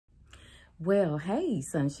Well, hey,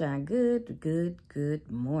 sunshine. Good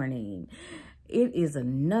morning. It is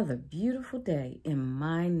another beautiful day in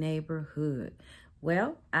my neighborhood.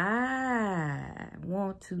 Well, I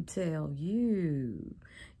want to tell you,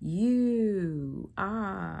 you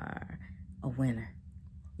are a winner.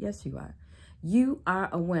 Yes, you are. You are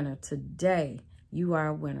a winner today. You are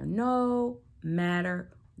a winner no matter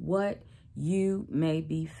what you may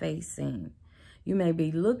be facing. You may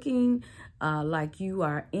be looking like you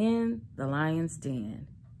are in the lion's den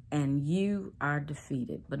and you are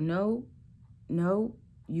defeated. But no,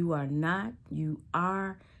 you are not. You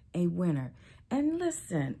are a winner. And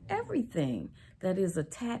listen, everything that is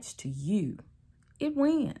attached to you, it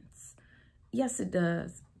wins. Yes, it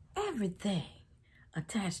does. Everything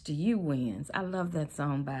attached to you wins. I love that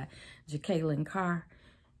song by Jacqueline Carr.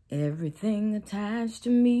 Everything attached to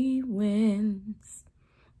me wins.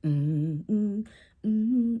 Woo,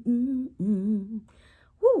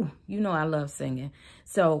 you know I love singing.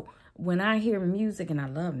 So when I hear music, and I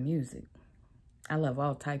love music, I love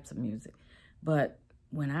all types of music, but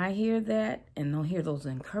when I hear that and I'll hear those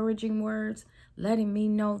encouraging words, letting me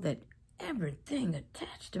know that everything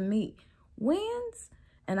attached to me wins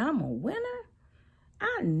and I'm a winner,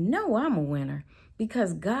 I know I'm a winner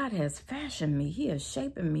because God has fashioned me. He has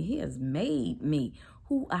shaped me. He has made me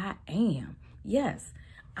who I am. Yes,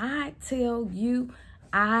 I tell you,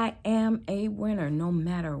 I am a winner no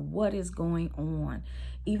matter what is going on.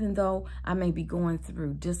 Even though I may be going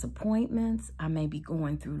through disappointments, I may be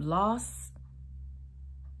going through loss,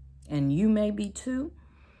 and you may be too.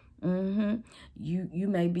 You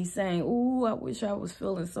may be saying, "Ooh, I wish I was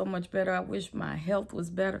feeling so much better. I wish my health was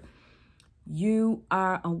better." You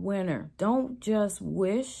are a winner. Don't just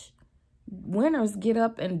wish. Winners get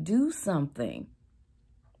up and do something.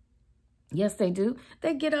 Yes, they do.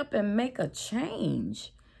 They get up and make a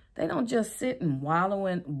change. They don't just sit and wallow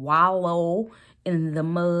in the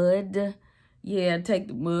mud. Yeah, take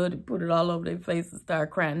the mud and put it all over their face and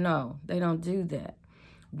start crying. No, they don't do that.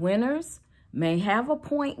 Winners may have a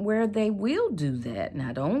point where they will do that.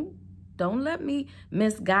 Now, don't let me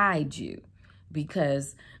misguide you,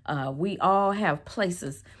 because we all have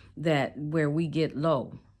places where we get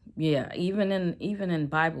low. Yeah, even in the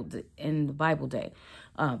Bible day,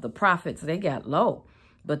 the prophets, they got low,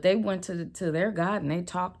 but they went to their God and they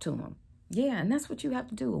talked to him. Yeah, and that's what you have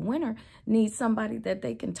to do. A winner needs somebody that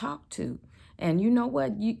they can talk to. And you know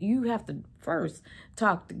what? You have to first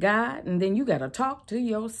talk to God, and then you got to talk to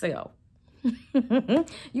yourself.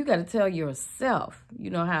 You got to tell yourself. You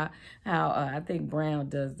know how I think Brown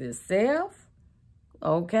does this. Self,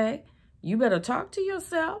 okay? You better talk to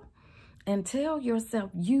yourself and tell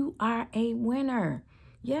yourself you are a winner.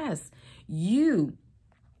 Yes, you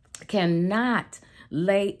cannot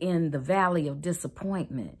lay in the valley of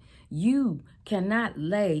disappointment. You cannot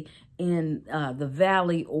lay in the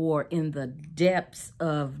valley or in the depths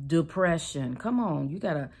of depression. Come on, you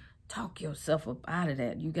got to talk yourself up out of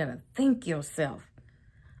that. You got to think yourself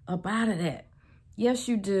up out of that. Yes,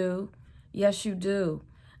 you do. Yes, you do.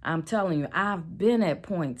 I'm telling you, I've been at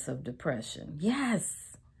points of depression.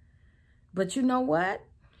 Yes. But you know what?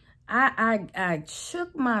 I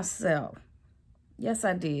shook myself. Yes,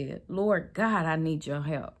 I did. Lord God, I need your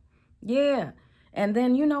help. Yeah. And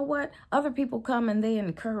then you know what? Other people come and they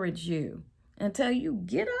encourage you and tell you,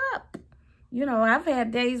 get up. You know, I've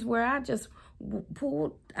had days where I just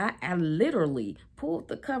I literally pulled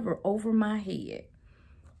the cover over my head.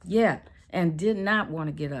 Yeah. And did not want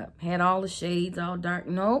to get up. Had all the shades all dark.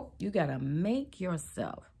 Nope. You got to make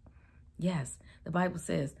yourself. Yes. The Bible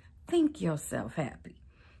says, think yourself happy.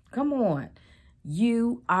 Come on.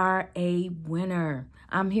 You are a winner.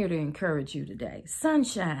 I'm here to encourage you today.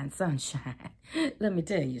 Sunshine, sunshine. Let me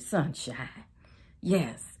tell you, sunshine.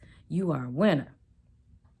 Yes, you are a winner.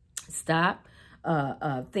 Stop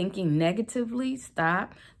thinking negatively.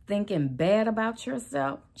 Stop thinking bad about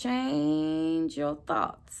yourself. Change your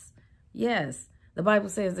thoughts. Yes, the Bible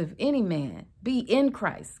says if any man be in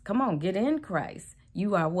Christ, come on, get in Christ.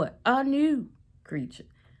 You are what? A new creature.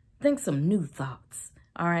 Think some new thoughts.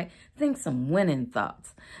 All right. Think some winning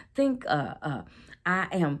thoughts. Think I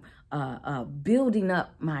am building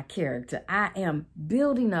up my character. I am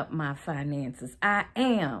building up my finances. I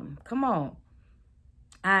am. Come on.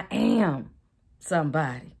 I am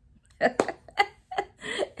somebody.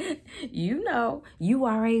 You know, you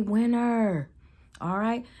are a winner. All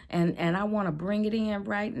right. And I want to bring it in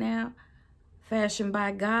right now. Fashioned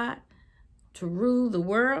by God to rule the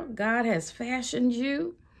world. God has fashioned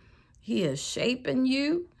you. He is shaping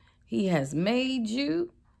you. He has made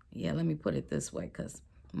you. Yeah, let me put it this way because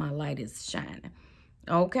my light is shining.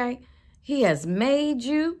 Okay? He has made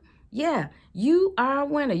you Yeah, you are a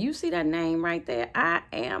winner. You see that name right there? I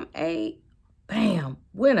am a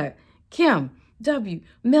winner. Kim W.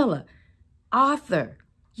 Miller, author.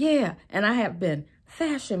 Yeah, and I have been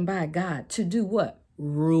fashioned by God to do what?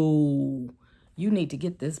 Rule. You need to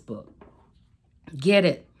get this book. Get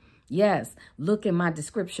it. Yes, look in my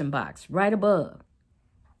description box right above.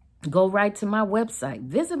 Go right to my website.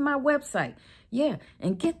 Visit my website. Yeah,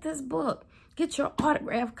 and get this book. Get your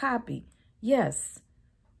autographed copy. Yes.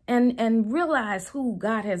 And realize who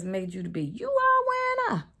God has made you to be. You are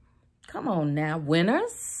a winner. Come on now,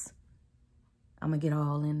 winners. I'm going to get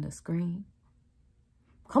all in the screen.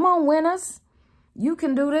 Come on, winners. You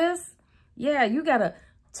can do this. Yeah, you got to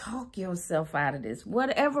talk yourself out of this.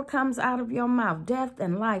 Whatever comes out of your mouth, death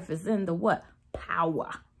and life is in the what? Power.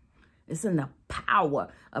 It's in the power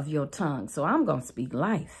of your tongue. So I'm going to speak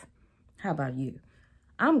life. How about you?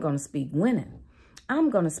 I'm going to speak winning. I'm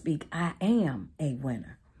going to speak I am a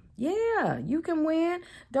winner. Yeah, you can win.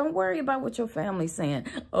 Don't worry about what your family's saying.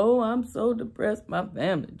 Oh, I'm so depressed. My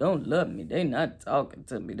family don't love me. They not talking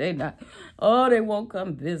to me. They won't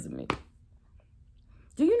come visit me.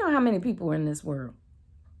 Do you know how many people are in this world?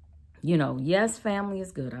 You know, yes, family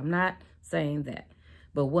is good. I'm not saying that.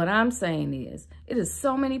 But what I'm saying is, it is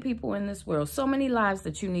so many people in this world, so many lives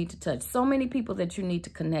that you need to touch, so many people that you need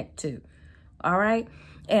to connect to. All right?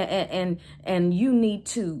 And you need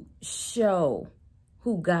to show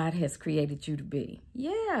who God has created you to be.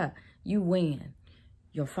 Yeah, you win.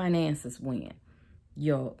 Your finances win.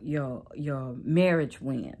 Your marriage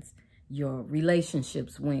wins. Your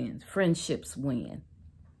relationships win. Friendships win.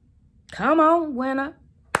 Come on, winner.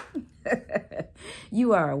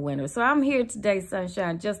 You are a winner. So I'm here today,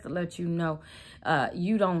 Sunshine, just to let you know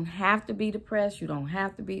you don't have to be depressed. You don't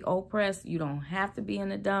have to be oppressed. You don't have to be in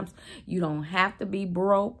the dumps. You don't have to be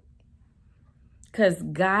broke. Because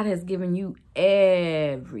God has given you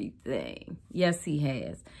everything. Yes, he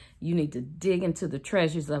has. You need to dig into the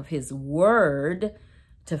treasures of his word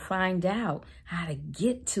to find out how to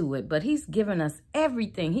get to it. But he's given us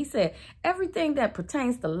everything. He said everything that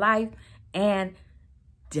pertains to life and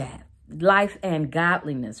death. Life and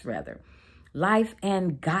godliness, rather. Life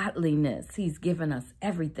and godliness. He's given us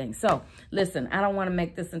everything. So, listen, I don't want to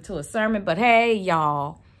make this into a sermon, but hey,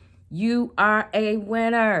 y'all. You are a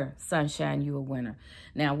winner. Sunshine, you a winner.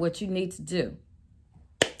 Now, what you need to do,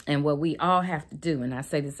 and what we all have to do, and I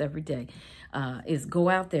say this every day, is go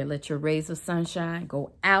out there. Let your rays of sunshine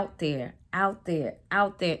go out there,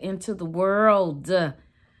 into the world,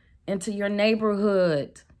 into your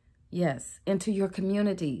neighborhood. Yes, into your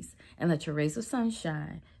communities. And let your rays of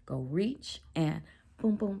sunshine go reach and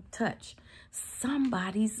boom, boom, touch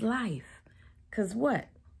somebody's life. Because what?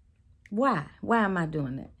 Why? Why am I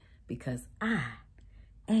doing that? Because I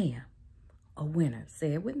am a winner.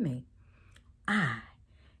 Say it with me. I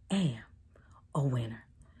am a winner.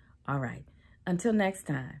 All right. Until next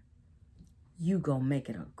time, you gonna make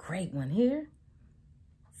it a great one here.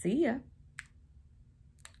 See ya.